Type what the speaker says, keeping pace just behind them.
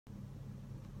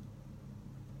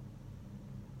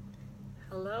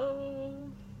Hello.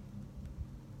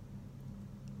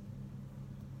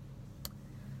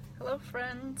 Hello,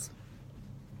 friends.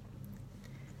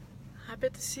 Happy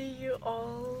to see you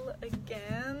all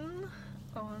again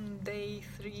on day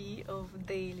 3 of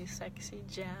Daily Sexy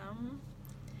Jam.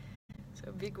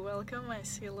 So big welcome. I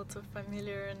see lots of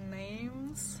familiar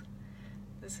names.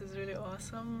 This is really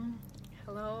awesome.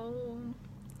 Hello.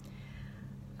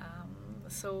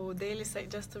 So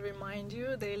just to remind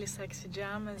you, Daily Sexy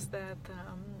Jam is that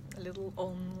little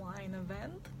online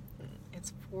event.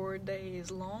 It's 4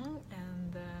 days long,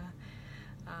 and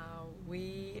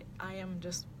I am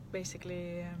just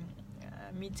basically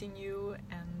meeting you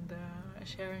and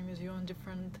sharing with you on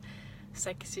different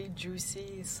sexy,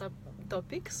 juicy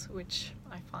subtopics, which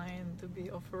I find to be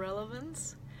of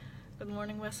relevance. Good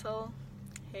morning, Wessel.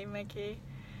 Hey, Mackie.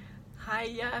 Hi.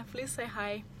 Yeah, please say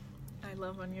hi. I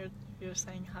love when you're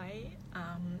saying hi.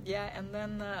 And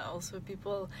then also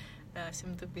people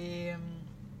seem to be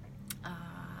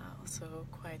also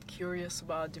quite curious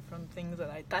about different things that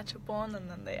I touch upon, and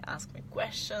then they ask me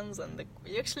questions, and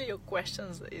actually your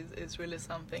questions is really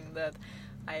something that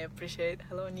I appreciate.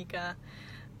 Hello, Nika.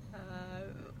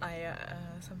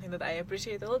 Something that I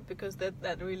appreciate a lot, because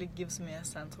that really gives me a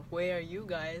sense of where you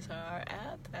guys are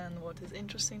at and what is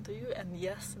interesting to you. And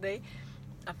yesterday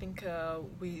I think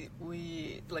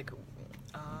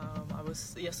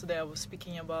yesterday I was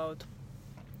speaking about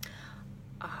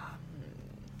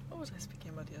what was I speaking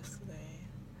about yesterday?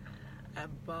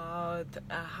 About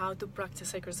how to practice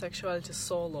sacred sexuality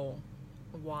solo,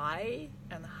 why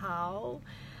and how,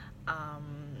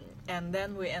 and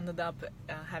then we ended up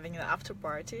having an after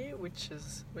party, which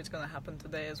gonna happen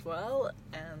today as well.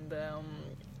 And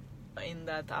in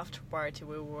that after party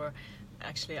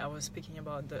I was speaking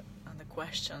about the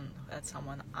question that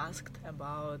someone asked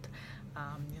about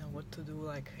what to do,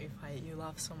 like if you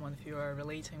love someone, if you are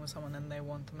relating with someone and they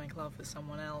want to make love with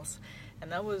someone else.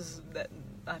 And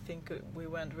I think we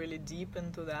went really deep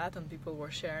into that, and people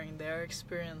were sharing their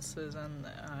experiences, and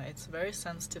it's a very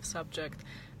sensitive subject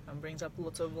and brings up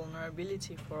lots of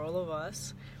vulnerability for all of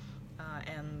us,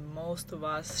 and most of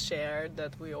us shared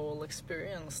that we all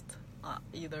experienced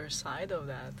either side of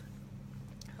that.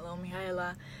 Hello,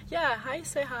 Mihaela. Yeah, hi,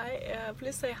 say hi.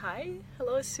 Please say hi.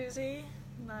 Hello, Susie.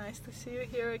 Nice to see you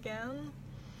here again.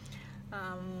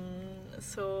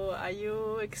 So are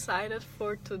you excited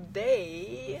for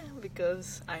today?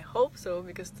 Because I hope so,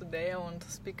 because today I want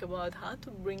to speak about how to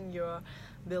bring your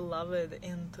beloved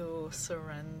into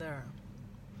surrender,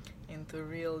 into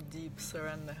real deep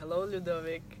surrender. Hello,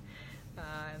 Ludovic.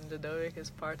 And Ludovic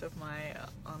is part of my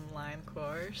online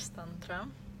course, Tantra.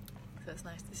 So it's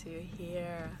nice to see you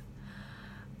here.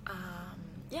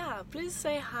 Please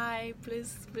say hi.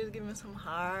 Please give me some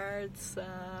hearts.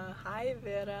 Hi,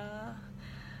 Vera.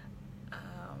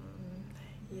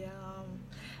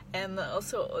 And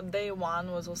also day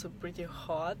 1 was also pretty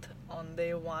hot. On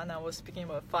day 1 I was speaking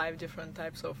about 5 different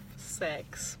types of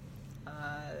sex,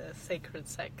 sacred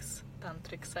sex,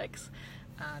 tantric sex.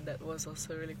 That was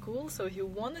also really cool. So if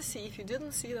you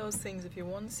didn't see those things, if you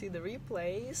want to see the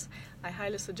replays, I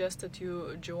highly suggest that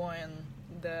you join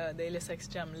the Daily Sex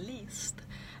Jam list,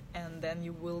 and then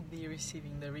you will be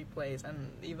receiving the replays.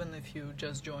 And even if you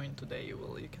just joined today,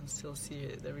 you can still see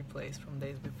the replays from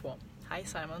days before. Hi,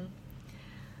 Simon.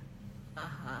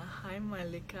 Hi,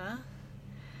 Malika.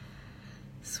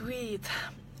 Sweet.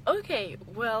 Okay,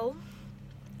 well,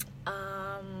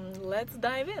 let's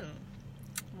dive in.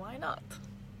 Why not?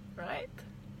 Right?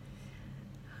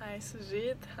 Hi,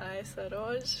 Sujit. Hi,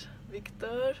 Saroj.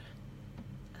 Victor.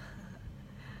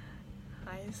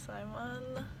 Hi,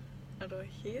 Simon.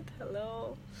 Rohit.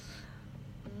 Hello.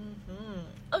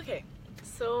 Okay,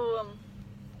 so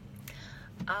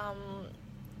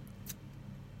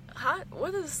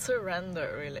what is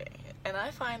surrender really? And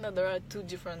I find that there are 2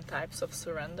 different types of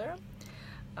surrender.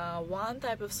 One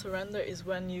type of surrender is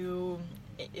when you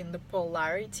in the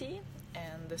polarity,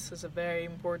 and this is a very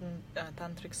important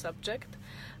tantric subject,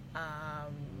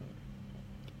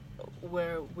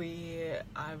 where we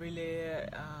are really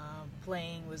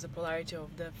playing with the polarity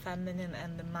of the feminine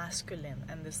and the masculine,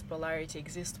 and this polarity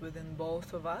exists within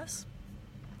both of us.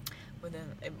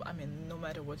 No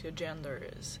matter what your gender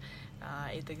is,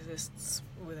 it exists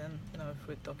within, if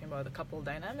we're talking about the couple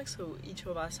dynamics, so each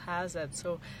of us has that.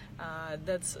 So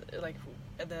that's like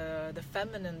the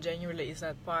feminine genuinely is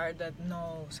that part that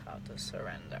knows how to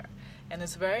surrender, and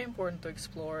it's very important to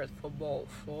explore it for both,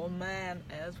 for men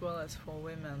as well as for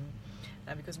women,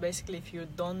 because basically if you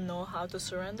don't know how to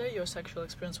surrender, your sexual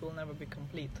experience will never be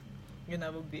complete. you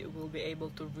never will be able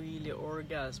to really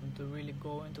orgasm, to really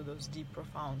go into those deep,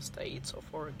 profound states of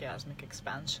orgasmic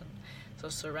expansion. So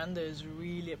surrender is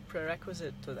really a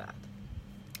prerequisite to that.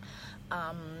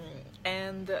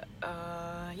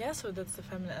 So that's the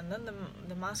feminine, and then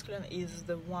the masculine is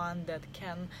the one that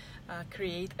can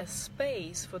create a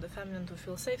space for the feminine to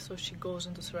feel safe, so she goes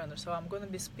into surrender. So I'm going to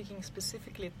be speaking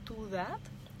specifically to that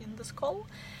in this call,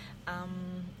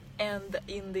 and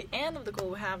in the end of the call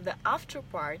we have the after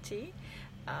party,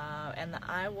 and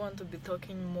I want to be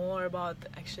talking more about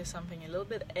actually something a little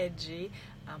bit edgy,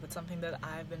 but something that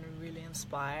I've been really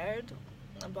inspired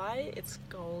by. It's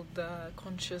called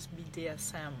conscious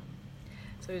BDSM.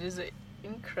 So it is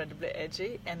incredibly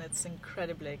edgy and it's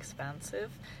incredibly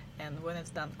expansive, and when it's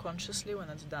done consciously, when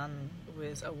it's done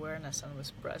with awareness and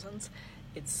with presence,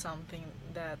 it's something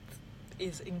that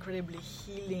is incredibly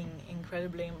healing,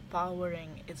 incredibly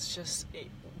empowering. It's just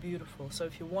beautiful. So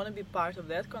if you want to be part of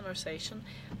that conversation,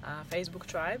 Facebook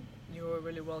tribe, you're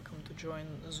really welcome to join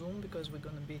Zoom, because we're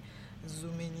going to be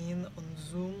zooming in on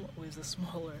Zoom with a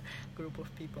smaller group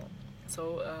of people.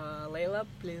 So Layla,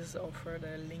 please offer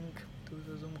the link to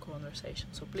the Zoom conversation.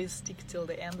 So please stick till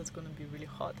the end. It's going to be really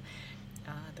hot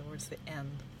towards the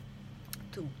end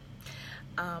too.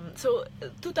 So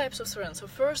two types of surrender. So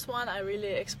first one I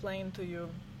really explained to you,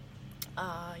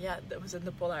 that was in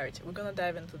the polarity. We're going to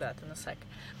dive into that in a sec.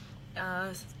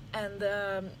 And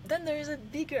then there is a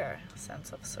bigger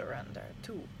sense of surrender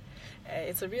too.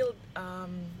 It's a real,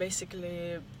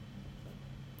 basically,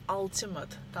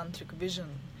 ultimate tantric vision.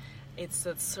 It's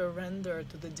that surrender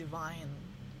to the divine.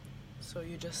 So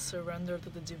you just surrender to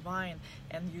the divine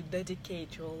and you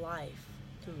dedicate your life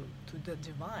to the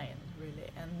divine, really.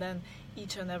 And then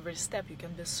each and every step you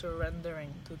can be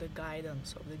surrendering to the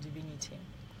guidance of the divinity.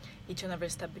 Each and every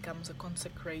step becomes a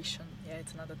consecration. Yeah,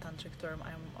 it's another tantric term.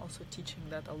 I'm also teaching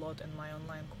that a lot in my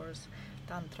online course,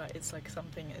 Tantra. It's like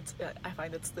something, I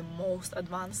find it's the most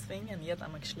advanced thing, and yet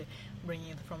I'm actually bringing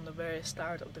it from the very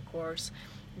start of the course,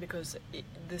 because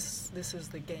this is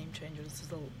the game changer.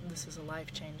 This is a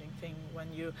life-changing thing.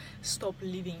 When you stop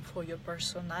living for your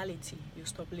personality, you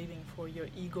stop living for your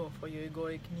ego, for your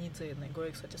egoic needs and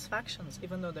egoic satisfactions,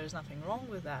 even though there's nothing wrong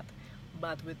with that,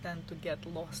 but we tend to get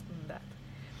lost in that.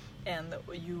 And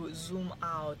you zoom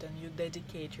out and you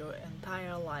dedicate your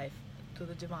entire life to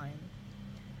the divine.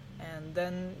 And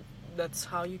then that's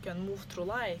how you can move through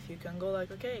life. You can go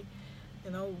like, okay,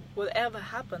 whatever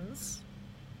happens,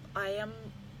 I am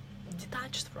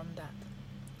detached from that.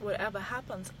 Whatever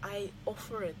happens, I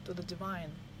offer it to the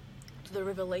divine, to the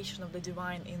revelation of the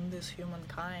divine in this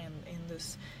humankind,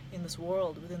 in this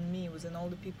world, within me, within all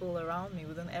the people around me,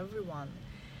 within everyone.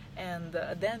 And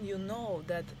then you know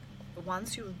that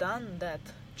once you've done that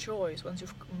choice, once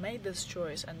you've made this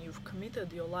choice and you've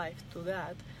committed your life to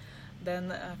that,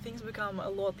 then things become a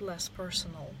lot less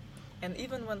personal. And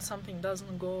even when something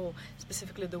doesn't go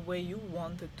specifically the way you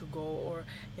want it to go, or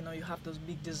you have those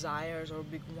big desires or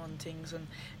big wantings and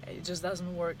it just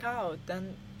doesn't work out,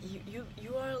 then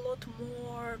you are a lot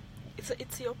more,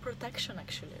 it's your protection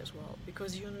actually as well,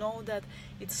 because you know that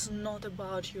it's not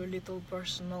about your little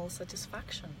personal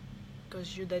satisfaction,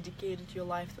 because you dedicated your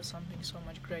life to something so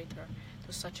much greater,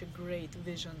 to such a great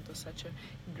vision, to such a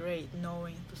great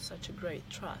knowing, to such a great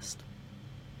trust.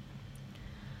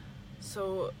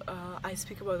 So I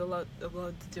speak about a lot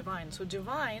about the divine. So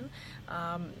divine,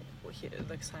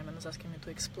 like Simon is asking me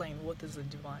to explain what is the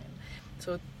divine.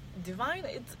 So divine,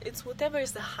 it's whatever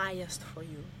is the highest for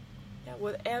you. Yeah,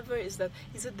 whatever is that.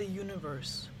 Is it the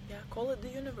universe? Yeah, call it the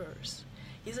universe.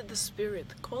 Is it the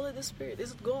spirit? Call it the spirit.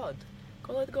 Is it God?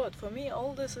 Call it God. For me,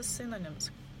 all this is synonyms.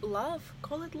 Love,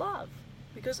 call it love,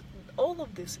 because all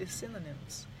of this is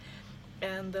synonyms.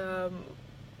 And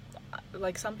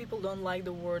like some people don't like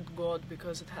the word God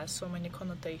because it has so many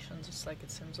connotations. It's like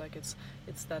it seems like it's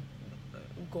that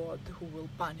God who will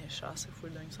punish us if we're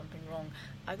doing something wrong.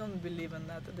 I don't believe in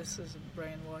that. This is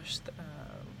brainwashed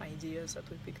ideas that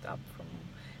we picked up from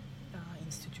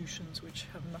institutions which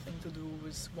have nothing to do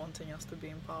with wanting us to be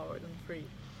empowered and free.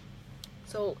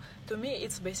 So to me,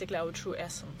 it's basically our true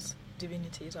essence.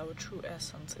 Divinity is our true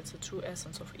essence. It's a true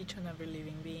essence of each and every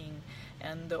living being.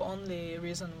 And the only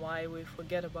reason why we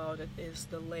forget about it is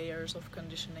the layers of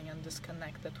conditioning and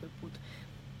disconnect that we put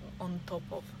on top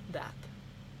of that.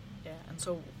 Yeah, and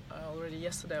so already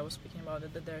yesterday I was speaking about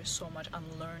it, that there is so much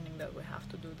unlearning that we have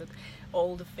to do, that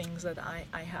all the things that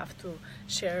I have to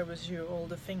share with you, all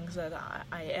the things that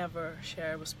I ever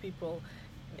share with people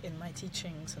in my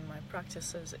teachings and my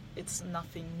practices, it's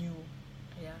nothing new.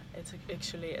 Yeah, it's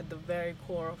actually at the very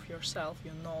core of yourself.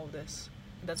 You know this.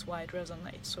 That's why it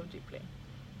resonates so deeply.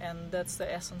 And that's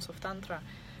the essence of Tantra.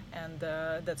 And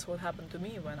that's what happened to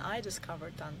me when I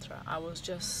discovered Tantra. I was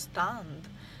just stunned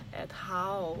at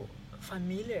how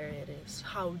familiar it is,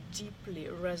 how deeply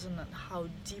resonant, how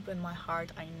deep in my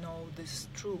heart I know this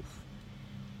truth,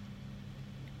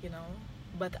 you know.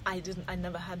 But I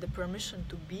never had the permission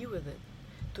to be with it,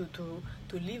 to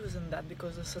live within that,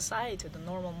 because the society, the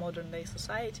normal modern day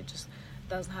society, just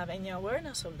doesn't have any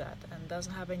awareness of that and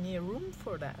doesn't have any room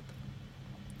for that.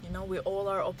 You know, we all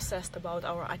are obsessed about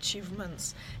our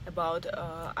achievements, about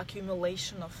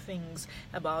accumulation of things,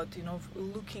 about, you know,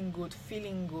 looking good,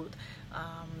 feeling good.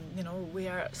 You know, we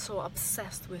are so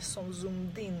obsessed, we're so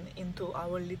zoomed in into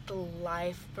our little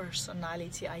life,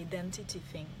 personality, identity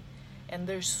thing. And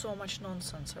there's so much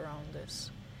nonsense around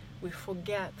this. We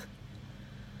forget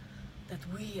that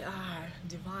we are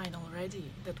divine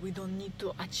already, that we don't need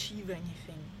to achieve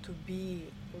anything to be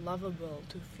lovable,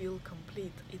 to feel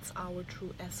complete. It's our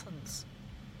true essence.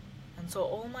 And so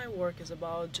all my work is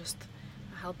about just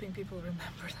helping people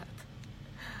remember that.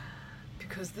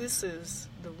 Because this is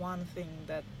the one thing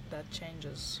that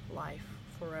changes life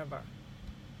forever.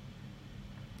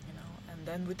 You know, and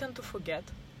then we tend to forget,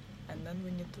 and then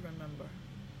we need to remember.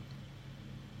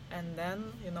 And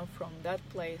then, you know, from that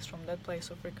place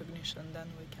of recognition, then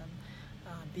we can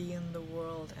be in the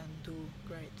world and do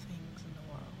great things in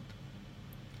the world.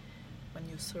 When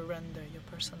you surrender your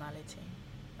personality,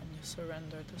 when you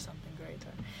surrender to something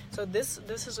greater. So this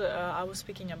is I was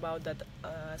speaking about that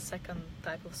second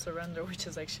type of surrender, which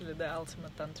is actually the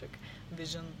ultimate tantric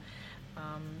vision.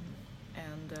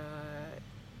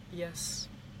 Yes.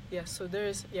 So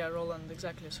there's Roland,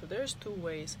 exactly. So there's two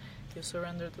ways. You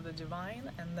surrender to the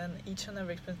divine, and then each and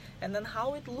every experience, and then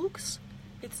how it looks,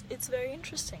 it's very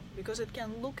interesting, because it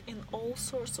can look in all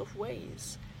sorts of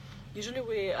ways. Usually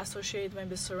we associate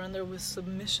maybe surrender with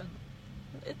submission.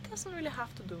 It doesn't really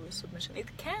have to do with submission.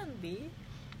 It can be,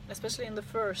 especially in the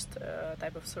first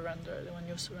type of surrender, when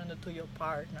you surrender to your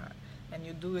partner and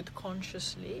you do it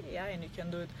consciously, and you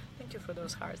can do it. Thank you for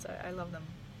those hearts. I love them.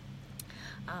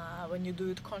 When you do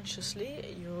it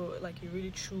consciously, you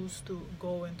really choose to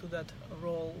go into that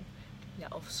role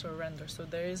of surrender. So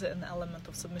there is an element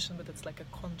of submission, but it's like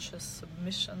a conscious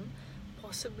submission,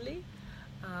 possibly,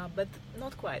 but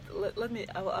not quite.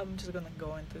 I'm just gonna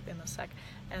go into it in a sec.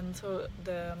 And so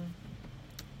the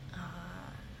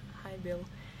hi Bill.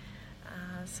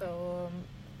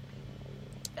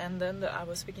 And then I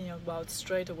was speaking about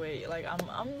straight away. Like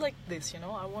I'm like this, you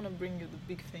know. I want to bring you the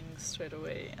big things straight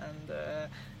away, and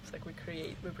it's like we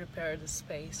prepare the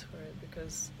space for it,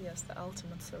 because yes, the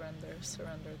ultimate surrender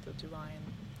to divine,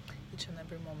 each and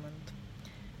every moment,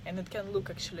 and it can look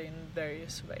actually in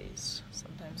various ways.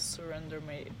 Sometimes surrender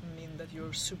may mean that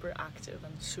you're super active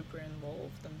and super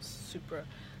involved and super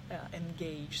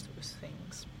engaged with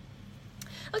things.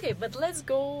 Okay, but let's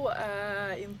go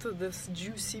into this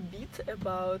juicy bit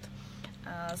about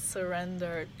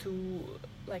surrender, to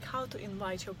like how to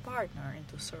invite your partner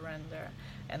into surrender,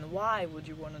 and why would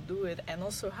you want to do it, and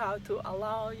also how to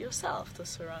allow yourself to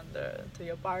surrender to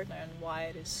your partner, and why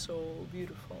it is so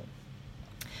beautiful.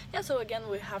 So again,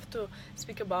 we have to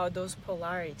speak about those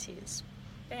polarities,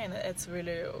 and it's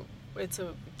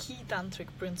a key tantric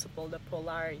principle, the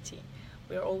polarity.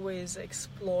 We are always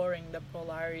exploring the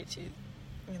polarity.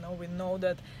 You know, we know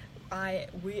that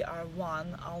we are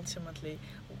one ultimately.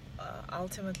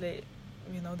 Ultimately,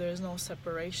 you know, there is no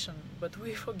separation, but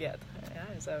we forget,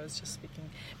 as I was just speaking.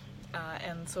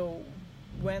 And so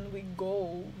when we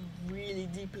go really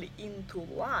deeply into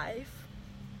life,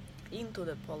 into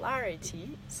the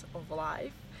polarities of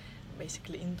life,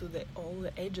 basically into all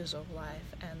the edges of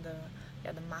life, and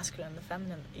the masculine and the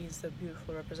feminine is the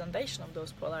beautiful representation of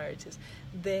those polarities.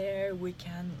 There we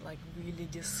can really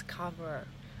discover,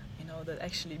 you know, that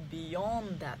actually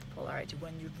beyond that polarity,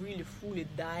 when you really fully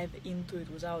dive into it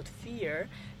without fear,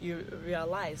 you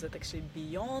realize that actually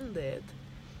beyond it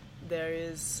there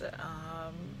is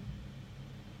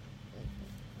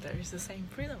the same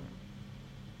freedom.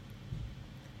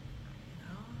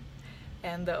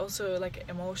 And also,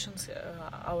 emotions,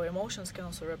 our emotions can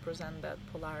also represent that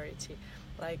polarity,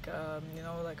 you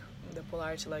know, the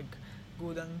polarity,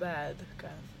 good and bad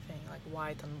kind of thing, like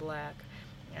white and black,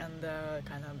 and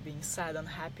kind of being sad and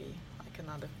happy, like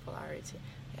another polarity.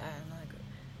 And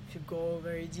if you go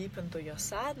very deep into your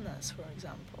sadness, for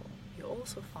example, you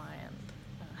also find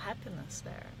happiness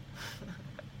there.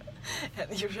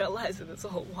 And you realize that it's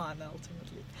all one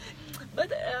ultimately.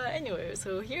 But anyway,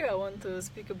 so here I want to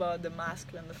speak about the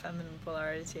masculine and the feminine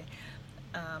polarity.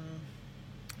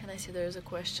 And I see there is a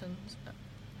question.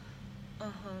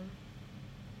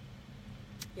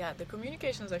 Yeah, the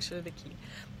communication is actually the key,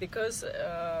 because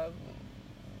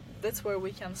that's where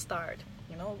we can start.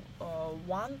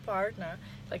 one partner,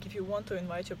 like if you want to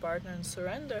invite your partner in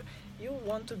surrender, you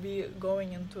want to be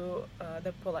going into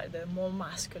the more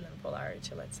masculine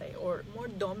polarity, let's say, or more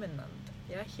dominant.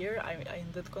 Yeah, here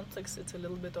in that context, it's a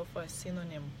little bit of a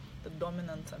synonym, the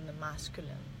dominant and the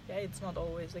masculine. Yeah, it's not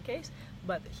always the case,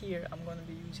 but here I'm going to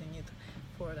be using it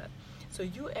for that. So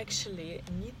you actually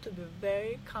need to be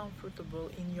very comfortable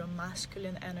in your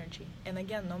masculine energy. And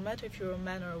again, no matter if you're a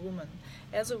man or a woman,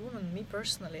 as a woman, me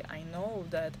personally, I know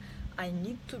that I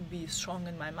need to be strong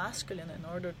in my masculine in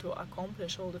order to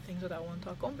accomplish all the things that I want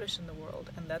to accomplish in the world,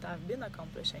 and that I've been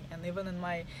accomplishing. And even in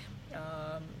my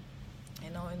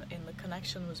in the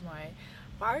connection with my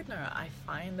partner, I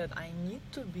find that I need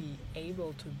to be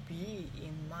able to be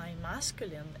in my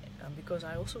masculine, because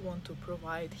I also want to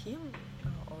provide him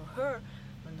or her,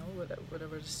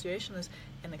 whatever the situation is,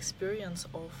 an experience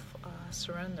of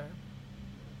surrender.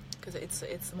 Because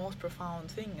it's the most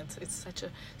profound thing. It's such a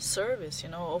service,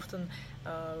 often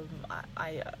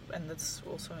I and that's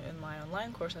also in my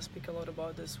online course, I speak a lot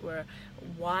about this, where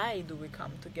why do we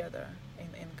come together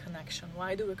in connection?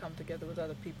 Why do we come together with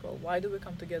other people? Why do we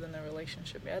come together in a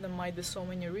relationship? Yeah, there might be so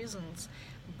many reasons,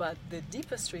 but the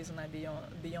deepest reason,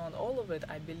 beyond all of it,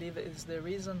 I believe, is the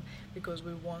reason because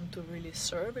we want to really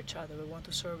serve each other. We want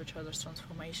to serve each other's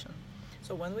transformation.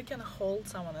 So when we can hold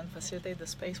someone and facilitate the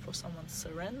space for someone's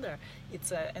surrender,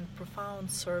 it's a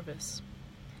profound service.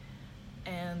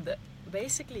 And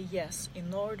basically, yes,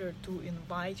 in order to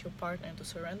invite your partner to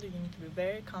surrender, you need to be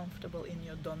very comfortable in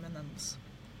your dominance.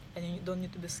 And you don't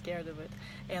need to be scared of it.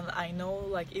 And I know,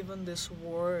 like, even this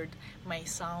word may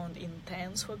sound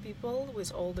intense for people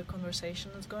with all the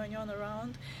conversation that's going on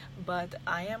around, but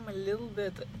I am a little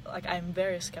bit, like, I'm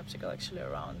very skeptical actually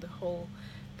around the whole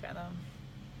kind of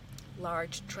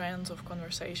large trends of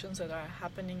conversations that are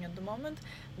happening at the moment,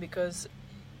 because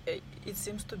it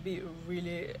seems to be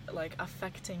really like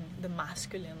affecting the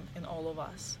masculine in all of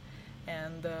us,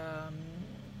 and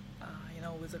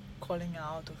with the calling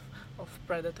out of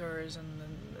predators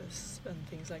and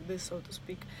things like this, so to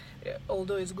speak.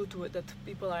 Although it's good that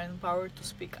people are empowered to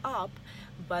speak up,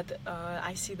 but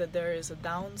I see that there is a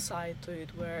downside to it,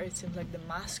 where it seems like the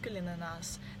masculine in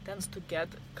us tends to get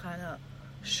kind of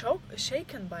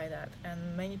shaken by that,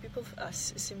 and many people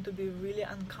seem to be really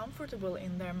uncomfortable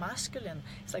in their masculine.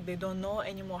 It's like they don't know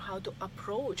anymore how to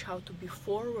approach, how to be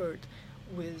forward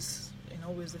with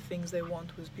the things they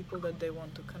want, with people that they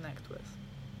want to connect with.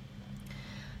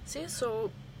 See,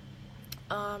 so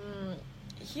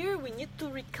here we need to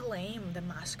reclaim the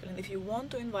masculine. If you want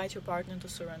to invite your partner to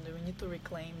surrender, we need to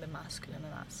reclaim the masculine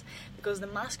in us, because the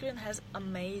masculine has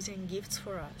amazing gifts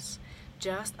for us.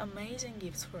 Just amazing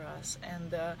gifts for us,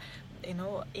 and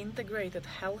integrated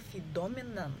healthy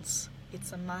dominance,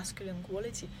 it's a masculine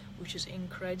quality which is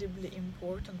incredibly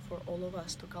important for all of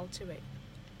us to cultivate.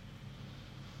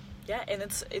 Yeah, and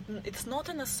it's not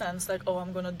in a sense like, oh,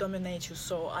 I'm gonna dominate you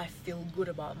so I feel good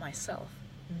about myself.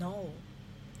 No,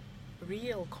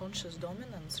 real conscious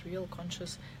dominance,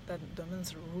 that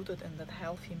dominance rooted in that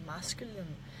healthy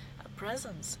masculine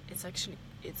presence, it's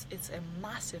a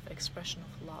massive expression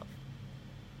of love.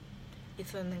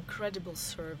 It's an incredible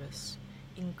service,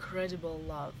 incredible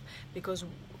love, because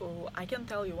I can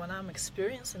tell you, when I'm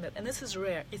experiencing that, and this is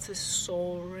rare, it is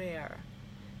so rare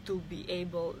to be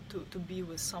able to be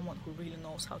with someone who really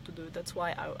knows how to do it. That's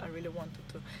why I really wanted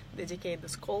to dedicate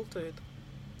this call to it,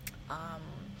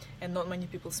 and not many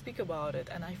people speak about it,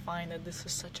 and I find that this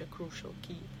is such a crucial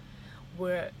key,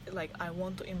 where like I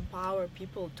want to empower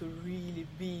people to really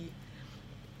be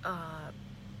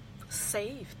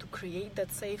safe, to create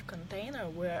that safe container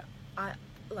where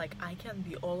I can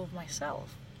be all of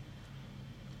myself,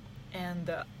 and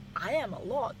I am a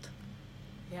lot,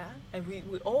 yeah, and we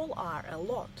all are a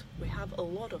lot. We have a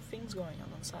lot of things going on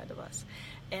inside of us,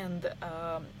 and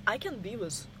I can be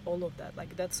with all of that.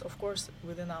 Like, that's of course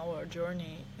within our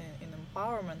journey in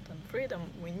empowerment and freedom.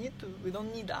 We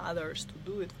don't need others to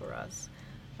do it for us.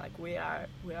 Like, we are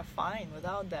fine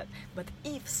without that. But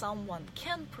if someone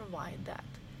can provide that,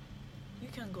 you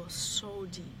can go so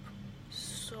deep,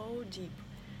 so deep.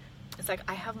 It's like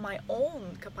I have my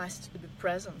own capacity to be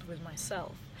present with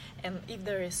myself, and if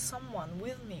there is someone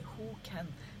with me who can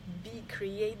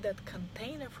create that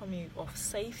container for me of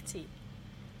safety,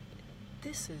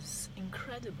 this is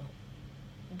incredible.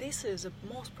 This is the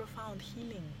most profound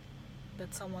healing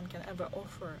that someone can ever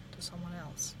offer to someone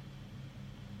else.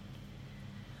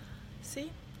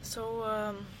 See?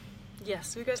 So,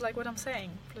 yes, you guys like what I'm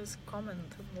saying? Please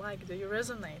comment and like. Do you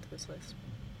resonate with this?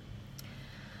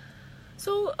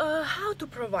 So, how to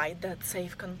provide that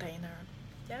safe container?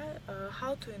 Yeah,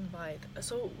 how to invite.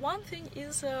 So, one thing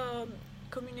is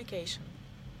communication.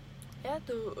 Yeah,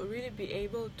 to really be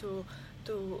able to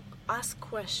ask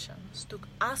questions, to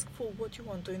ask for what you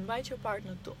want, to invite your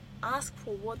partner to ask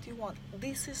for what you want.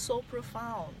 This is so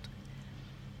profound.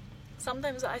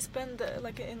 Sometimes I spend,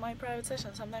 like in my private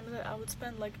session, sometimes I would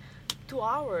spend like 2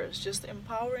 hours just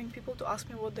empowering people to ask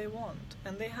me what they want,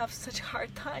 and they have such a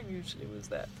hard time usually with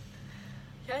that.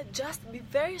 Yeah, just be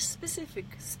very specific.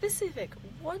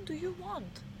 What do you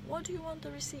want? What do you want to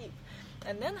receive?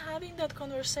 And then having that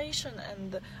conversation,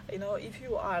 and if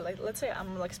you are like, let's say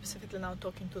I'm like specifically now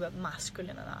talking to that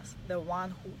masculine in us, the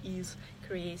one who is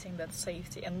creating that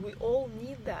safety, and we all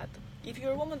need that. If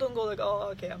you're a woman, don't go like, oh,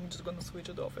 okay, I'm just gonna switch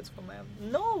it off, it's for men.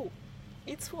 No,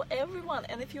 it's for everyone.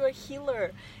 And if you're a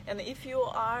healer, and if you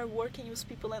are working with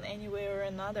people in any way or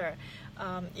another,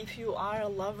 if you are a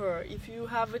lover, if you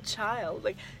have a child,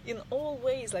 like in all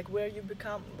ways, like where you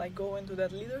become, like go into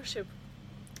that leadership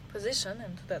position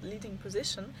and to that leading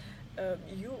position,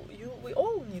 we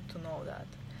all need to know that.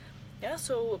 Yeah,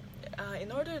 so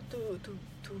in order to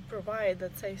provide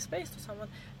that safe space to someone,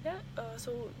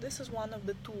 so this is one of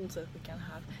the tools that we can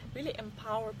have. Really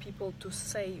empower people to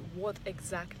say what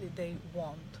exactly they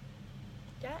want.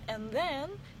 Yeah, and then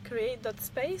create that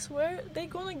space where they're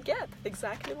gonna get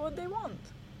exactly what they want.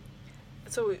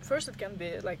 So first it can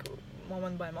be like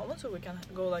moment by moment, so we can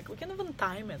go like, we can even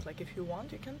time it, like if you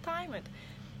want, you can time it.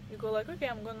 You go like, okay,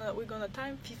 we're gonna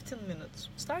time 15 minutes.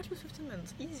 Start with 15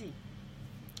 minutes, easy.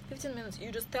 15 minutes,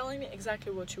 you're just telling me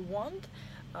exactly what you want.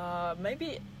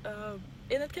 Maybe,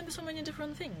 and it can be so many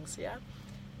different things, yeah?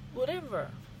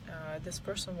 Whatever this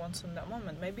person wants in that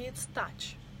moment. Maybe it's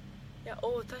touch. Yeah,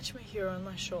 oh, touch me here on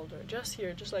my shoulder. Just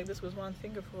here, just like this with one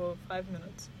finger for 5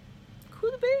 minutes.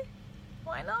 Could be,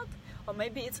 why not? Or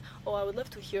maybe it's, oh, I would love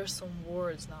to hear some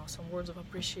words now, some words of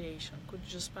appreciation. Could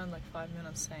you just spend like 5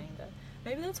 minutes saying that?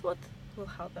 Maybe that's what will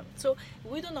help them. So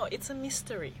we don't know, it's a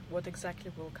mystery what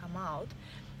exactly will come out.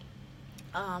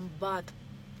 But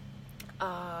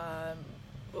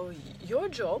your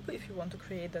job, if you want to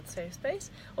create that safe space,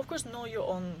 of course, know your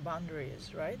own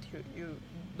boundaries, right? You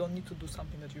don't need to do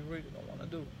something that you really don't want to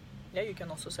do. Yeah, you can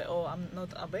also say, oh, I'm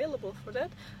not available for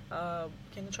that.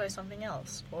 Can you try something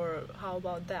else? Or how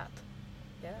about that?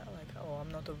 Yeah, like, oh,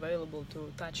 I'm not available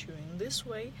to touch you in this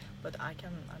way, but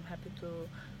I'm happy to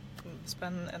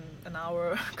spend an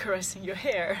hour caressing your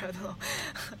hair. I don't know.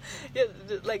 Yeah,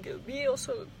 like be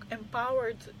also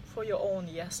empowered for your own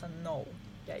yes and no.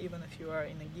 Yeah, even if you are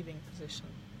in a giving position.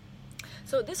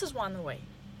 So this is one way,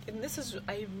 and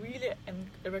I really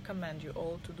recommend you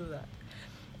all to do that.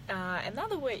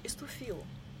 Another way is to feel.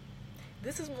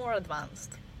 This is more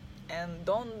advanced, and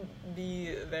don't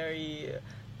be very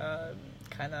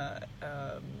kind of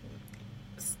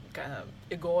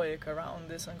egoic around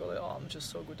this and go like, oh, I'm just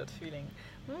so good at feeling.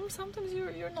 Sometimes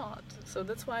you're not. So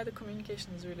that's why the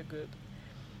communication is really good.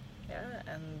 Yeah,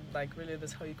 and like really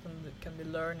that's how you can be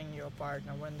learning your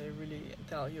partner, when they really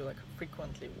tell you like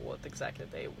frequently what exactly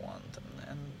they want,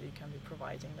 and you can be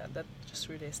providing that. That just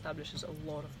really establishes a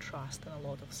lot of trust and a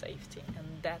lot of safety, and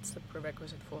that's the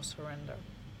prerequisite for surrender.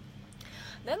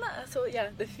 Then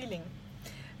the feeling.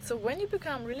 So when you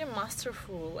become really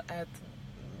masterful at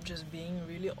just being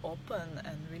really open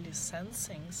and really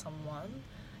sensing someone,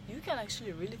 you can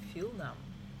actually really feel them.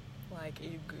 Like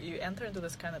you enter into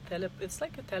this kind of it's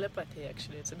like a telepathy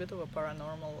actually. It's a bit of a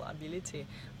paranormal ability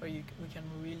where we can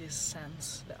really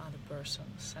sense the other person,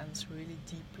 sense really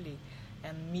deeply,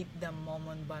 and meet them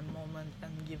moment by moment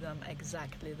and give them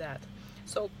exactly that.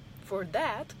 So for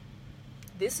that,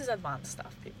 this is advanced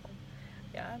stuff, people.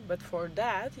 Yeah, but for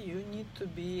that you need to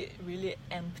be really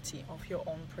empty of your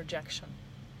own projection.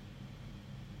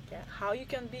 Yeah, how you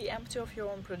can be empty of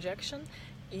your own projection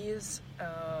is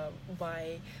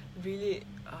by really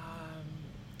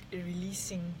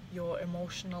releasing your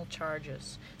emotional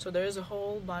charges. So there is a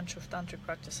whole bunch of tantric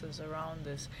practices around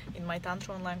this. In my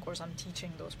Tantra online course, I'm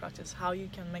teaching those practices, how you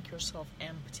can make yourself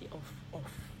empty of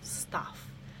stuff.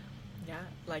 Yeah,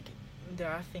 like there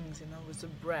are things, with the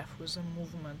breath, with the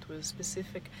movement, with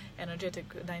specific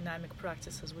energetic dynamic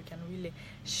practices, we can really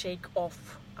shake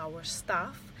off our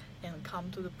stuff and come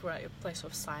to the place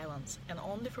of silence. And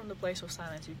only from the place of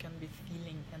silence you can be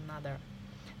feeling another.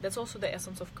 That's also the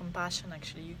essence of compassion,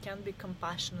 actually. You can be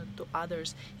compassionate to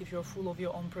others if you're full of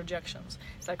your own projections.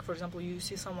 It's like, for example, you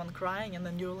see someone crying and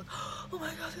then you're like, oh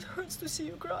my god, it hurts to see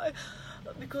you cry,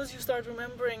 because you start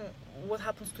remembering what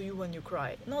happens to you when you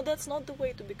cry. No, that's not the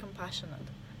way to be compassionate.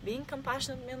 Being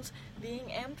compassionate means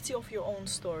being empty of your own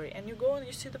story. And you go and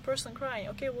you see the person crying.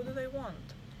 Okay, what do they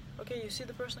want? Okay, you see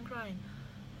the person crying.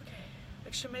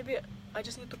 Actually, maybe I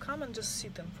just need to come and just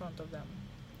sit in front of them.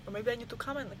 Or maybe I need to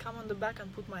come on the back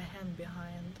and put my hand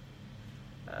behind.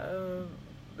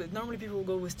 but normally people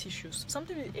go with tissues.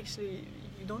 Sometimes actually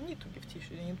you don't need to give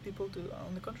tissues. You need people to,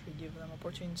 on the contrary, give them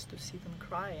opportunities to sit and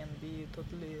cry and be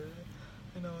totally,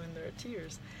 in their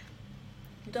tears.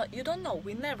 You don't know.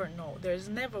 We never know. There's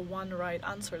never one right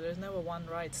answer. There's never one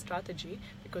right strategy,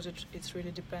 because it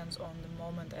really depends on the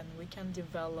moment, and we can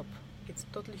develop. It's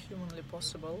totally humanly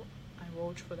possible. I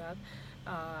vouch for that,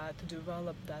 to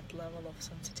develop that level of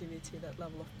sensitivity, that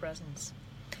level of presence.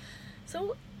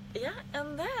 So, yeah,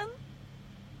 and then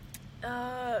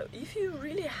if you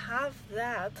really have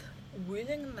that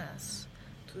willingness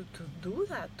to do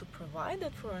that, to provide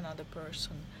that for another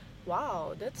person,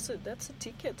 wow, that's a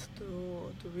ticket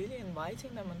to really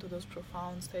inviting them into those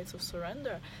profound states of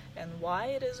surrender. And why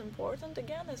it is important,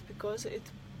 again, is because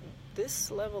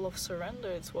this level of surrender,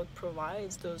 it's what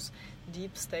provides those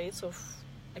deep states of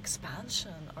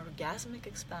expansion, orgasmic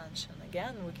expansion.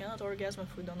 Again, we cannot orgasm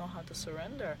if we don't know how to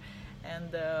surrender.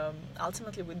 And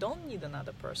ultimately, we don't need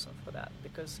another person for that,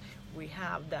 because we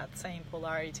have that same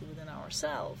polarity within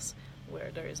ourselves, where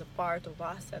there is a part of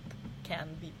us that can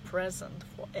be present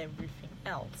for everything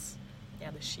else.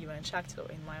 Yeah, the Shiva and Shakti. So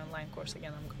in my online course,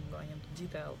 again, I'm going into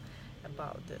detail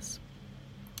about this.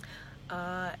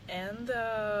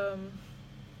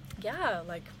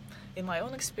 Like in my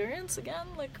own experience, again,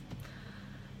 like,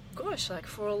 gosh, like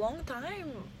for a long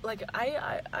time, like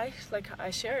I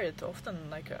share it often,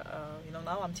 like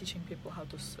now I'm teaching people how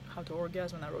to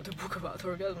orgasm, and I wrote a book about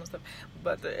orgasm and stuff,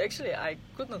 but actually I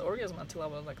couldn't orgasm until I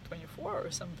was like 24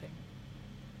 or something.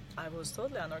 I was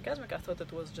totally unorgasmic. I thought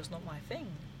it was just not my thing.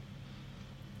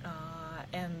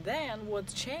 And then what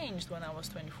changed when I was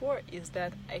 24 is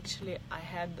that actually I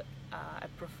had a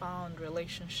profound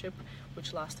relationship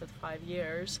which lasted 5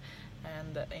 years,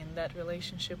 and in that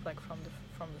relationship, like from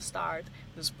the start,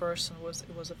 this person was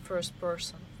a first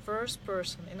person,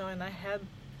 and I had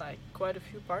like quite a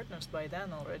few partners by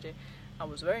then already. I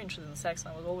was very interested in sex,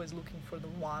 and I was always looking for the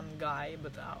one guy,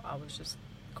 but I was just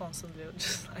constantly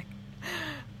just like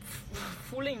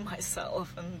fooling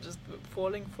myself and just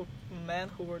falling for men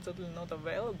who were totally not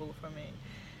available for me.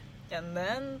 And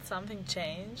then something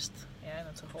changed, and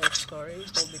it's a whole story,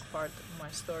 a whole big part of my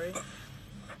story.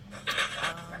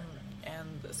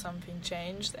 And something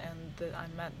changed, and I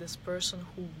met this person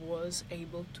who was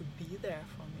able to be there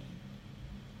for me.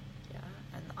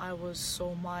 Yeah, and I was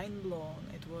so mind blown.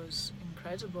 It was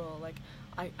incredible. Like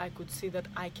I could see that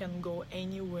I can go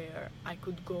anywhere. I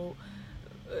could go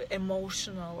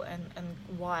emotional and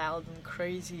wild and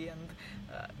crazy and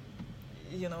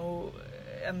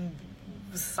and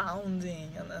sounding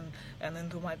and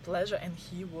into my pleasure, and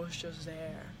he was just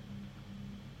there,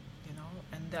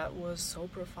 and that was so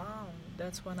profound.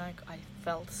 That's when I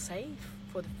felt safe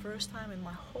for the first time in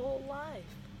my whole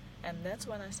life, and that's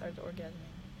when I started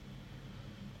orgasming.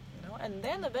 And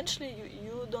then eventually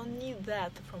you don't need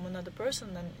that from another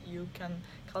person, and you can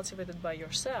cultivate it by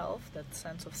yourself, that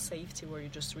sense of safety where you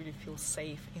just really feel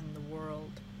safe in the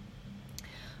world.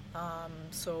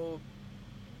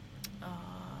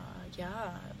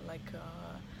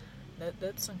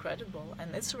 That's incredible,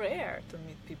 and it's rare to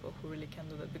meet people who really can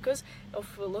do that because of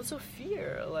lots of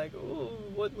fear, like, oh,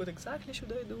 what exactly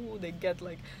should I do? They get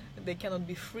like, they cannot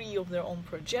be free of their own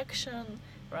projection,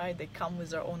 right? They come with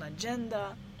their own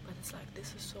agenda, but it's like,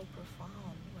 this is so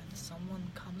profound when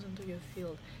someone comes into your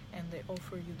field and they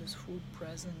offer you this full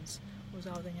presence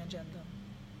without any agenda.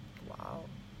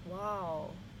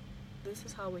 Wow, this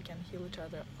is how we can heal each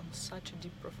other on such a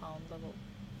deep, profound level.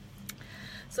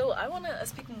 So I want to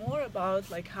speak more about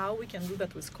like how we can do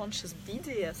that with conscious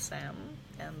BDSM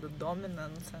and the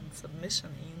dominance and submission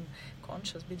in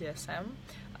conscious BDSM.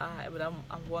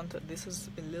 But this is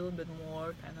a little bit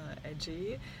more kind of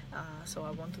edgy, so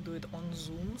I want to do it on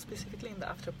Zoom, specifically in the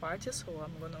after party. So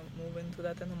I'm gonna move into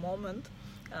that in a moment.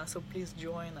 So please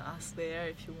join us there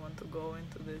if you want to go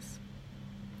into this.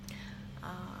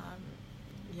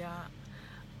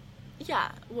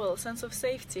 Well, sense of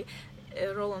safety.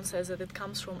 Roland says that it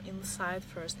comes from inside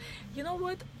first. You know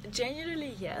what?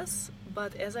 Generally, yes.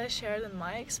 But as I shared in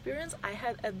my experience,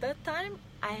 at that time,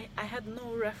 I had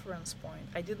no reference point.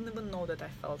 I didn't even know that I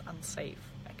felt unsafe,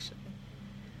 actually.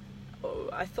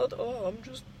 I thought, I'm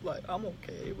just like, I'm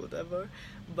okay, whatever.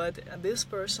 But this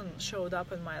person showed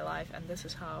up in my life, and this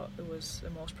is how it was the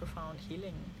most profound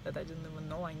healing that I didn't even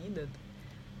know I needed.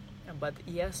 But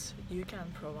yes, you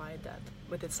can provide that,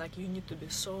 but it's like you need to be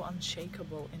so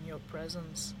unshakable in your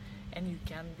presence, and you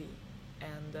can be,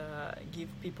 and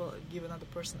give another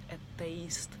person a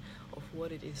taste of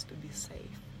what it is to be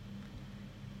safe.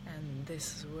 And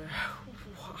this is where,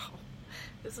 wow,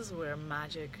 this is where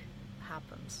magic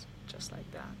happens, just like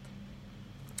that.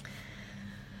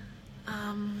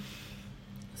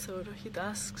 So Rohit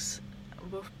asks,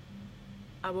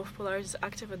 are both polarities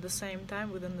active at the same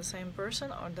time within the same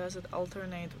person, or does it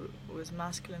alternate with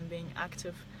masculine being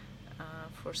active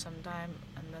for some time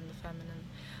and then the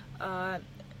feminine?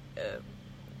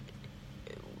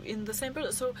 In the same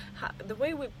person. So the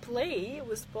way we play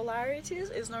with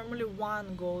polarities is normally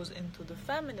one goes into the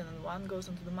feminine and one goes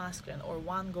into the masculine, or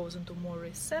one goes into more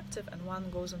receptive and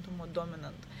one goes into more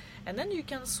dominant. And then you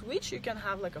can switch, you can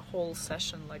have like a whole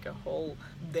session, like a whole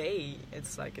day.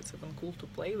 It's even cool to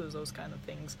play with those kind of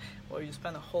things, where you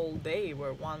spend a whole day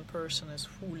where one person is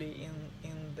fully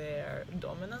in their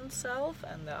dominant self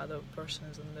and the other person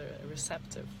is in the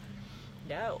receptive.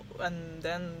 Yeah, and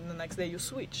then the next day you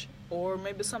switch. Or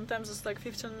maybe sometimes it's like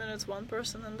 15 minutes one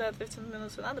person and that, 15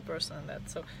 minutes another person and that.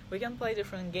 So we can play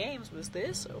different games with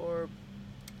this, or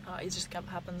it just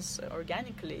happens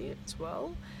organically as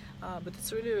well. But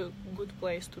it's really a good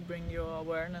place to bring your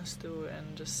awareness to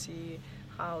and just see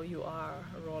how you are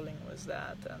rolling with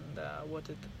that and what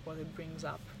it brings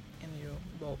up in you,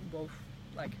 both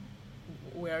like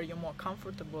where you're more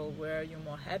comfortable, where you're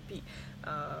more happy,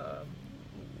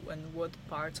 and what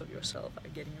parts of yourself are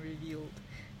getting revealed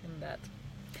in that.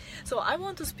 So I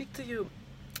want to speak to you.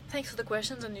 Thanks for the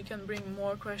questions, and you can bring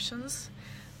more questions.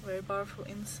 Very powerful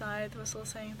insight. Was all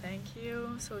saying thank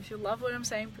you. So if you love what I'm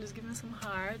saying, please give me some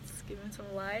hearts, give me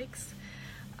some likes,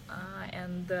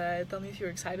 and tell me if you're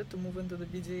excited to move into the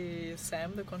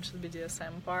BDSM, the conscious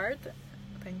BDSM part.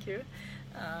 Thank you.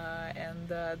 And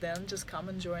then just come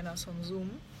and join us on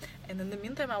Zoom. And in the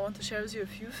meantime, I want to share with you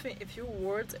a few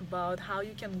words about how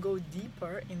you can go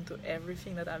deeper into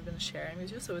everything that I've been sharing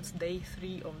with you. So it's day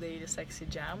 3 of the Sexy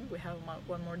Jam. We have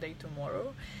one more day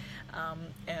tomorrow,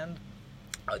 and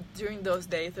during those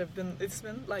days, it's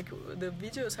been like the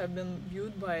videos have been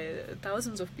viewed by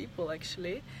thousands of people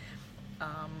actually,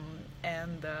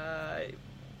 and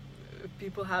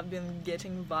people have been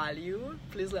getting value.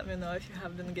 Please let me know if you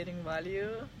have been getting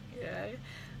value. Yeah.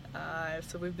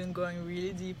 So we've been going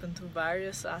really deep into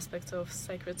various aspects of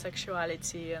sacred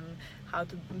sexuality and how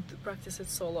to practice it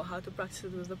solo, how to practice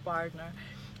it with a partner.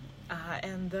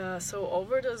 So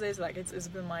over those days, like it's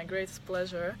been my greatest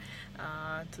pleasure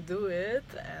to do it,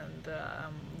 and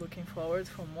I'm looking forward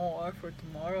for more for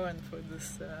tomorrow and for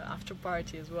this after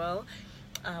party as well.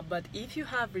 But if you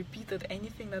have repeated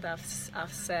anything that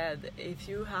I've said, if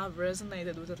you have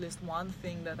resonated with at least one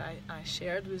thing that I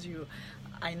shared with you,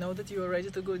 I know that you are ready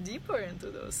to go deeper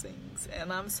into those things.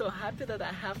 And I'm so happy that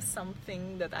I have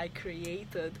something that I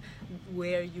created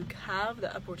where you have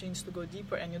the opportunity to go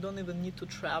deeper, and you don't even need to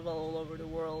travel all over the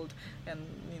world and,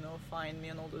 find me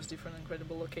in all those different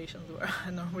incredible locations where I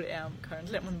normally am.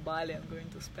 Currently I'm in Bali. I'm going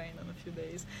to Spain in a few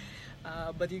days.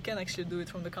 But you can actually do it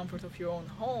from the comfort of your own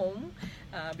home,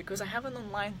 because I have an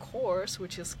online course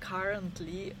which is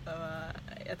currently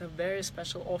at a very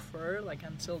special offer. Like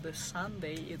until this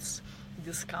Sunday, it's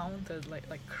discounted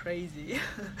like crazy.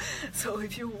 So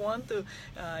if you want to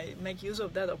make use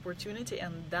of that opportunity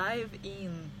and dive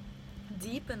in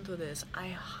deep into this, I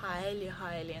highly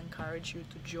encourage you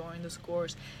to join this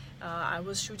course. I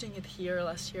was shooting it here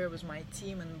last year with my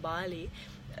team in Bali.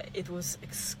 It was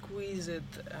exquisite,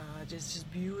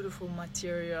 just beautiful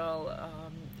material.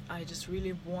 I just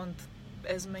really want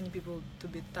as many people to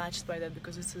be touched by that,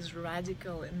 because this is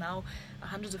radical. And now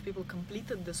hundreds of people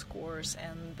completed this course,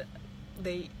 and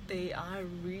they are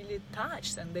really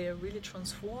touched, and they are really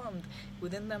transformed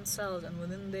within themselves and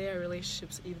within their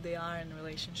relationships, if they are in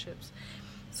relationships.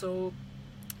 So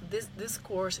this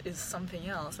course is something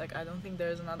else. Like, I don't think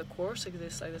there's another course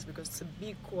exists like this, because it's a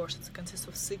big course. It consists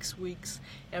of 6 weeks.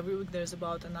 Every week there's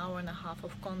about an hour and a half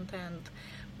of content,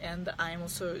 and I'm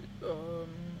also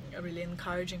really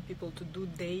encouraging people to do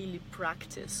daily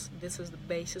practice. This is the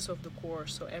basis of the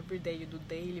course. So every day you do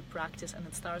daily practice, and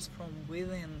it starts from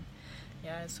within.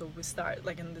 Yeah, so we start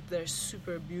and they're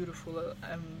super beautiful,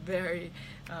 very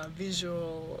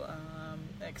visual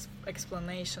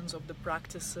explanations of the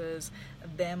practices,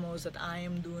 demos that I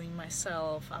am doing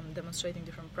myself. I'm demonstrating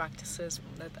different practices.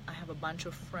 That I have a bunch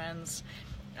of friends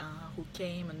who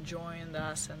came and joined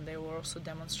us, and they were also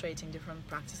demonstrating different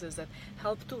practices that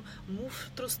help to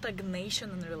move through stagnation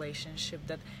in a relationship,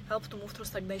 that help to move through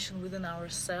stagnation within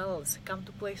ourselves, come to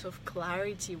a place of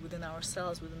clarity within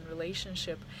ourselves, within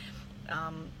relationship.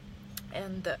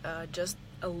 Just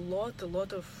a lot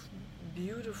of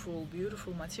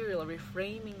beautiful material,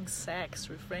 reframing sex,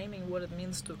 reframing what it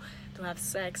means to have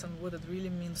sex, and what it really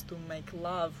means to make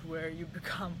love, where you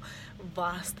become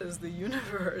vast as the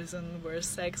universe, and where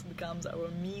sex becomes our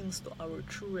means to our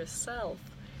truest self.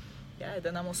 Yeah,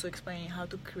 then I'm also explaining how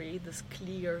to create this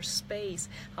clear space,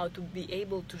 how to be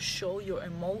able to show your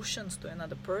emotions to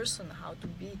another person, how to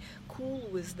be cool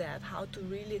with that, how to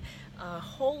really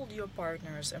hold your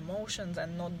partner's emotions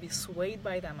and not be swayed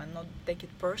by them and not take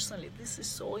it personally. This is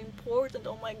so important.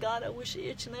 Oh my God, I wish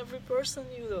each and every person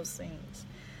knew those things,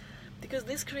 because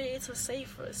this creates a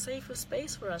safer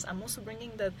space for us. I'm also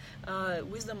bringing that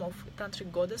wisdom of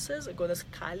tantric goddesses, a goddess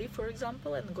Kali, for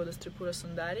example, and the goddess Tripura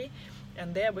Sundari,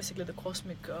 and they are basically the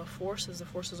cosmic forces, the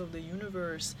forces of the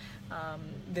universe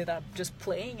that are just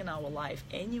playing in our life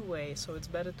anyway. So it's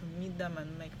better to meet them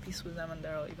and make peace with them, and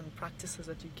there are even practices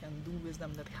that you can do with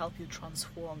them that help you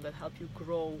transform, that help you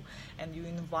grow, and you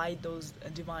invite those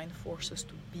divine forces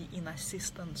to be in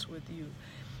assistance with you.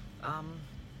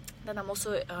 Then I'm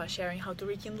also sharing how to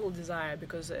rekindle desire,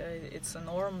 because it's a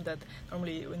norm that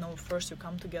normally, first you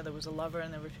come together with a lover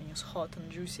and everything is hot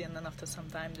and juicy, and then after some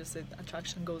time just the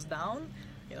attraction goes down.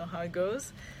 You know how it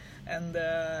goes. And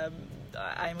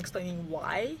I'm explaining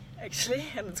why, actually,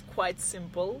 and it's quite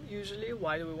simple usually.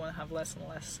 Why do we want to have less and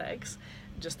less sex?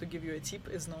 Just to give you a tip,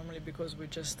 is normally because we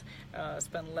just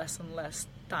spend less and less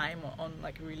time on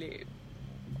really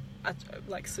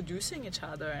seducing each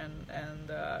other and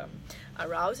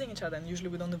arousing each other, and usually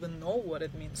we don't even know what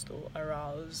it means to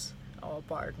arouse our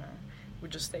partner. We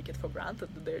just take it for granted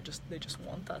that they just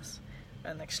want us,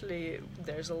 and actually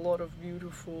there's a lot of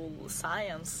beautiful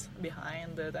science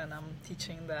behind it, and I'm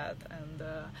teaching that, and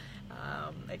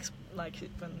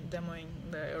when demoing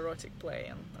the erotic play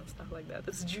and stuff like that.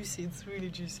 It's juicy, it's really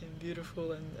juicy and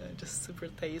beautiful, and just super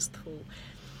tasteful.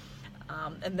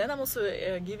 And then I'm also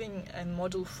giving in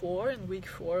module 4, in week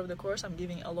 4 of the course, I'm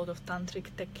giving a lot of tantric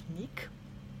technique.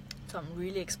 So I'm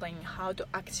really explaining how to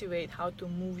activate, how to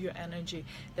move your energy.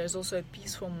 There's also a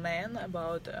piece for men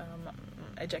about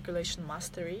ejaculation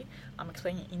mastery. I'm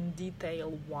explaining in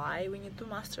detail why we need to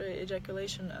master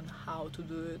ejaculation and how to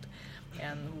do it,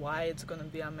 and why it's going to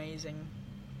be amazing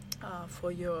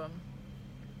for your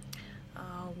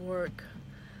work.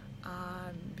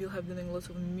 You'll have been doing lots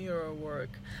of mirror work.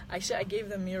 Actually, I gave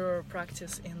the mirror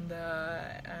practice in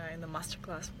the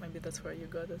masterclass. Maybe that's where you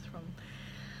got it from.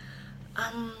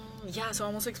 So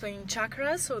I'm also explaining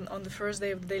chakras. So on the first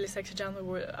day of the daily sex jam,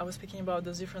 I was speaking about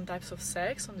those different types of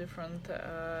sex on different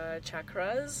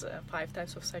chakras, 5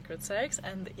 types of sacred sex.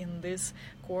 And in this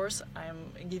course,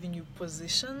 I'm giving you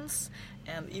positions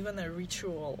and even a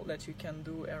ritual that you can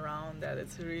do around that.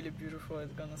 It's really beautiful.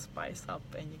 It's gonna spice up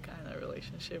any kind of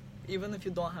relationship. Even if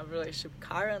you don't have a relationship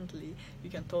currently, you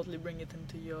can totally bring it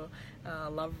into your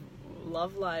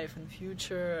love life and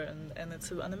future, and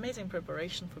it's an amazing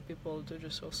preparation for people to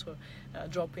just also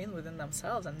drop in within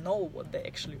themselves and know what they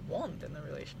actually want in a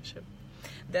relationship.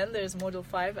 Then there's module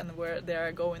 5, and where they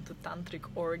are going to tantric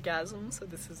orgasm. So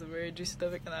this is a very juicy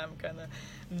topic, and I'm kind of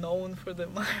known for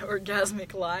my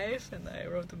orgasmic life, and I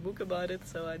wrote a book about it,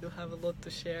 so I do have a lot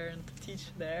to share and to teach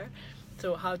there.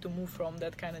 So how to move from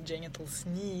that kind of genital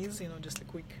sneeze, just a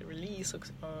quick release or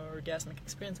orgasmic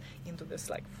experience, into this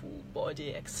full body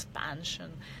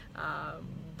expansion,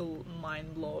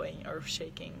 mind-blowing,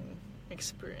 earth-shaking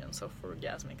experience of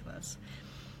orgasmicness.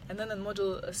 And then in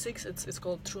module 6, it's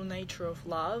called True Nature of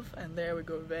Love, and there we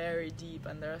go very deep,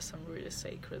 and there are some really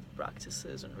sacred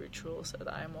practices and rituals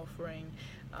that I am offering,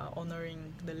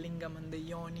 honoring the lingam and the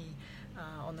yoni,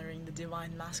 honoring the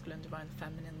divine masculine, divine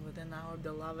feminine within our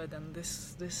beloved, and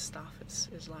this stuff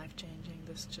is life-changing.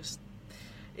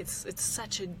 It's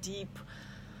such a deep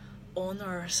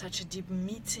honor, such a deep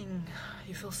meeting.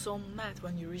 You feel so met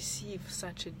when you receive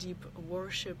such a deep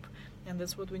worship, and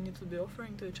that's what we need to be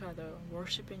offering to each other,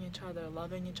 worshiping each other,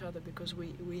 loving each other, because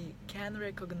we can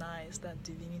recognize that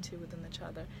divinity within each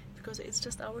other, because it's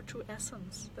just our true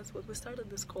essence. That's what we started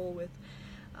this call with.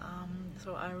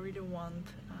 So I really want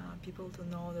people to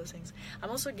know those things. I'm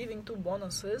also giving 2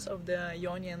 bonuses of the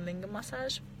yoni and lingam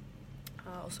massage.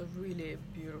 Also really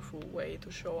beautiful way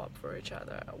to show up for each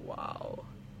other. Wow,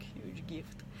 huge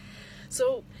gift.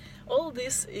 So all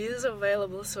this is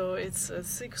available. So it's a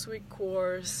 6-week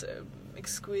course,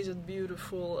 exquisite,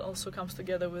 beautiful. Also comes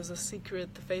together with a secret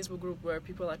Facebook group where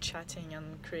people are chatting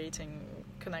and creating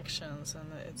connections,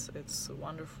 and it's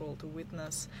wonderful to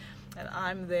witness. And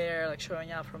I'm there,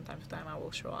 showing up from time to time. I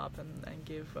will show up and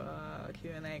give a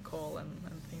Q&A call and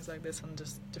things like this, and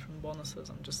just different bonuses.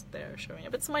 I'm just there showing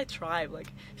up. It's my tribe.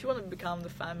 If you want to become the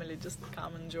family, just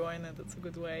come and join it. It's a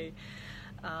good way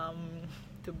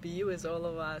to be with all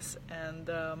of us. And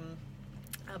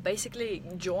basically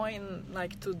join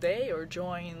today or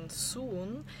join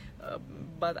soon,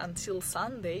 but until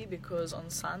Sunday, because on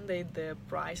Sunday the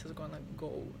price is going to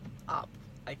go up.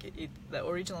 The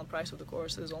original price of the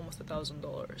course is almost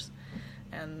 $1,000,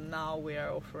 and now we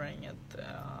are offering it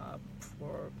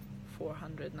for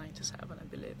 497, I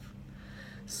believe.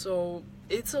 So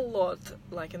it's a lot.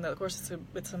 Like in that course,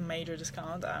 it's a major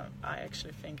discount. I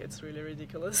actually think it's really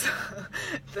ridiculous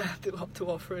to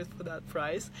offer it for that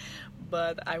price,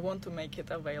 but I want to make it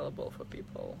available for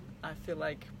people. I feel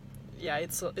like, yeah,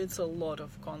 it's a lot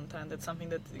of content. It's something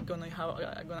that you're gonna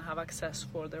have access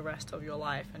for the rest of your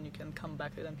life, and you can come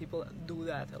back to it. And people do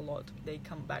that a lot. They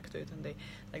come back to it, and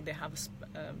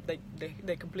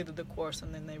they completed the course,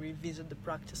 and then they revisit the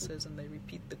practices, and they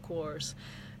repeat the course.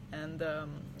 And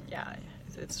yeah,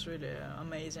 it's really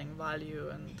amazing value,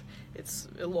 and it's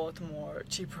a lot more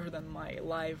cheaper than my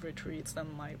live retreats,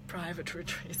 than my private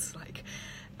retreats. Like,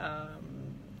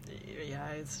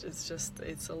 yeah,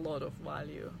 it's a lot of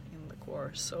value in the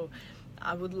course. So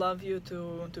I would love you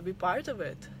to be part of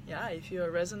it. Yeah, if you're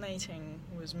resonating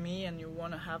with me and you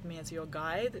want to have me as your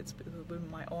guide, it will be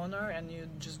my honor, and you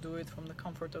just do it from the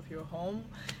comfort of your home.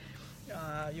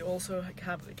 You also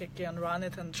can run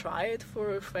it and try it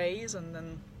for a phase, and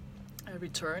then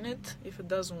return it if it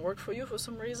doesn't work for you for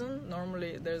some reason.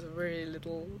 Normally there's a very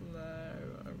little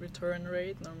return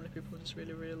rate. Normally people just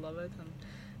really, really love it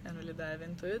and really dive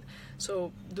into it.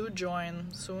 So do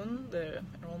join soon. The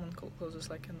enrollment closes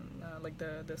like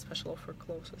the special offer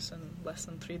closes in less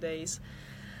than 3 days.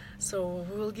 So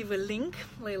we will give a link.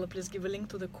 Layla, please give a link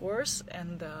to the course,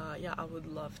 and yeah, I would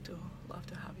love to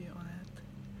have you on it.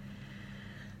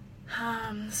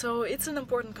 So it's an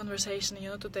important conversation,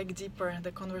 to take deeper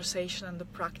the conversation and the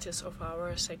practice of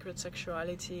our sacred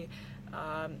sexuality.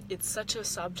 It's such a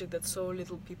subject that so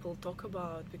little people talk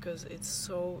about, because it's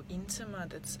so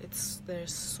intimate.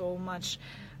 There's so much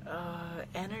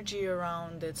energy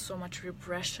around it, so much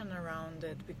repression around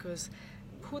it. Because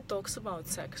who talks about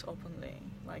sex openly?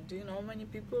 Like, do you know many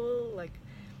people? Like,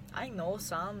 I know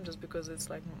some, just because it's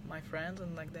like my friends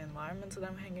and like the environments that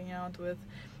I'm hanging out with.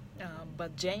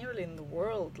 But generally in the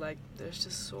world, like, there's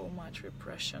just so much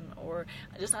repression, or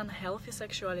just unhealthy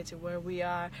sexuality, where we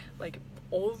are like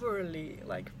overly,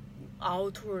 like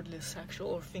outwardly sexual,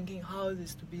 or thinking how it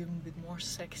is to be a bit more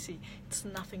sexy. It's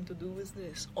nothing to do with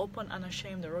this. Open,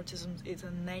 unashamed eroticism is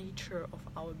a nature of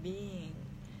our being.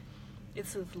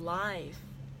 It's a life.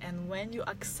 And when you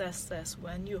access this,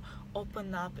 when you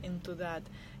open up into that,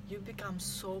 you become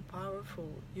so powerful.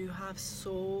 You have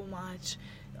so much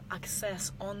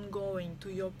access ongoing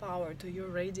to your power, to your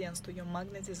radiance, to your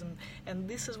magnetism, and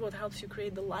this is what helps you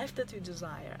create the life that you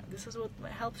desire. This is what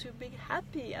helps you be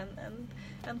happy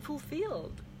and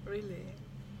fulfilled, really.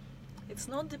 It's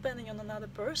not depending on another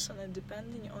person, it's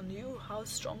depending on you, how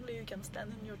strongly you can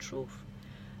stand in your truth.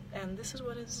 And this is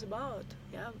what it's about.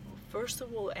 Yeah, first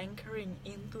of all, anchoring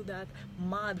into that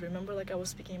mud. Remember, like I was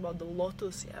speaking about the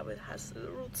lotus, yeah, it has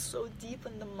roots so deep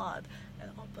in the mud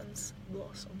and opens,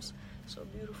 blossoms so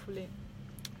beautifully,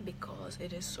 because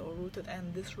it is so rooted.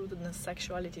 And this rootedness,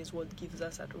 sexuality, is what gives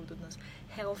us that rootedness.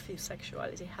 Healthy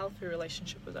sexuality, healthy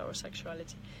relationship with our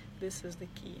sexuality. This is the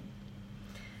key.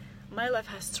 My life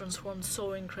has transformed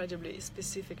so incredibly,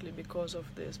 specifically because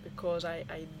of this, because I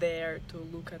dare to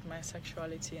look at my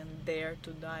sexuality and dare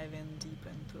to dive in deep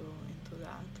into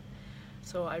that.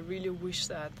 So I really wish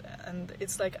that, and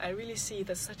it's like I really see it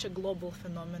as such a global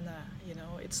phenomena.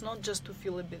 It's not just to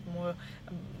feel a bit more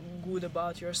good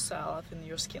about yourself and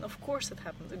your skin. Of course it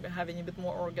happens. You're having a bit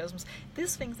more orgasms.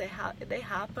 These things, they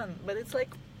happen, but it's like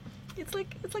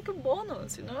a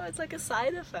bonus. It's like a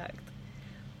side effect.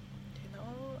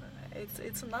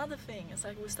 It's another thing. It's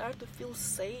like we start to feel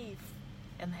safe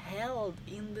and held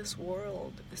in this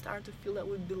world. We start to feel that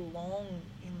we belong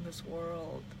in this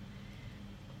world.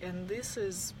 And this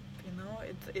is,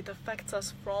 it affects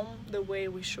us from the way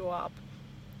we show up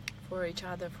for each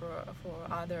other, for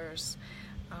others,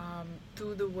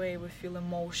 to the way we feel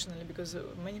emotionally, because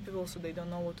many people, so they don't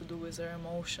know what to do with their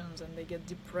emotions, and they get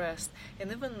depressed.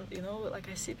 And even, like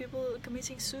I see people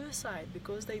committing suicide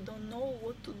because they don't know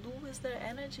what to do with their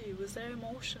energy, with their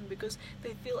emotion, because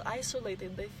they feel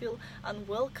isolated, they feel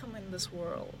unwelcome in this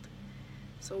world.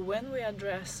 So when we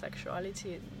address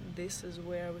sexuality, this is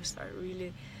where we start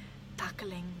really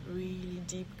tackling really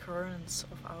deep currents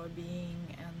of our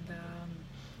being, and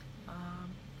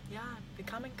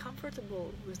becoming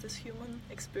comfortable with this human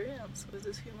experience, with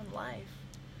this human life.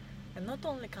 And not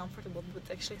only comfortable, but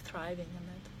actually thriving in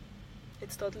it.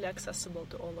 It's totally accessible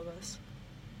to all of us.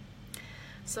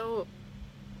 So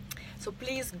So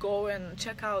please go and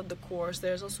check out the course.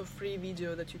 There's also free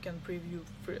video that you can preview,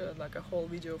 like a whole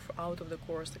video out of the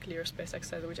course, the Clear Space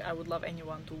Exercise, which I would love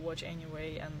anyone to watch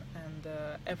anyway, and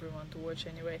everyone to watch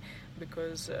anyway,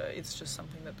 because it's just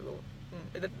something that will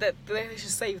that actually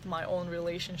saved my own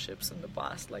relationships in the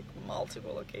past, like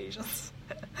multiple occasions.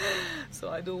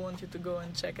 So I do want you to go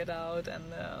and check it out and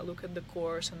look at the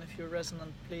course, and if you're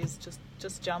resonant, please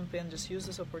just jump in, just use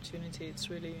this opportunity. It's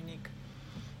really unique.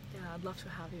 Yeah, I'd love to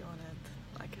have you on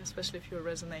it, like especially if you're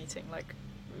resonating, like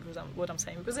what I'm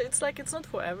saying, because it's like it's not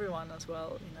for everyone as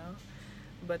well, you know.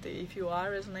 But if you are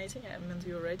resonating, it means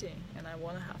you're ready, and I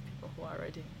want to have people who are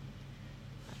ready.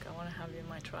 Like I want to have you in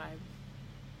my tribe.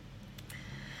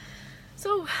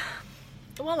 So,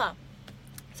 voila.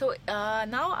 So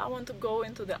now I want to go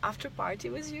into the after party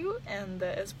with you, and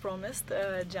as promised,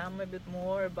 jam a bit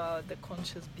more about the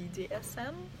conscious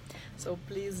BDSM. So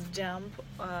please jump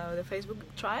the Facebook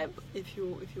tribe if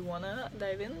you wanna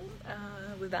dive in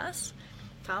with us.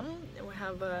 Come, we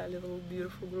have a little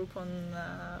beautiful group on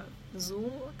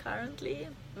Zoom currently.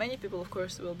 Many people, of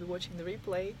course, will be watching the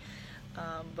replay.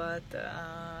 But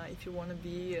if you want to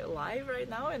be live right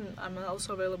now, and I'm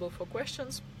also available for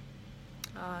questions,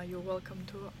 you're welcome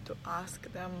to ask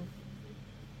them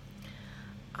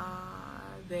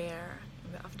there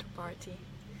in the after party.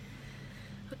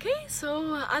 Okay,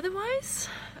 so otherwise,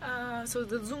 so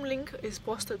the Zoom link is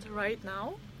posted right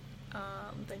now.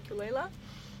 Thank you, Leila.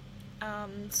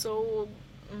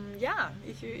 Yeah,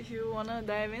 if you wanna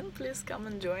dive in, please come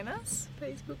and join us.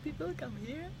 Facebook people, come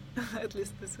here. At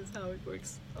least this is how it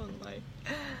works on my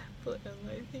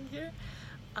thing here.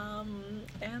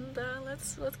 And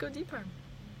let's go deeper.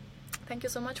 Thank you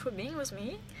so much for being with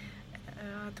me.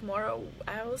 Tomorrow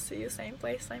I will see you same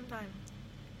place, same time.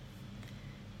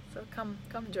 So come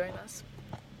join us.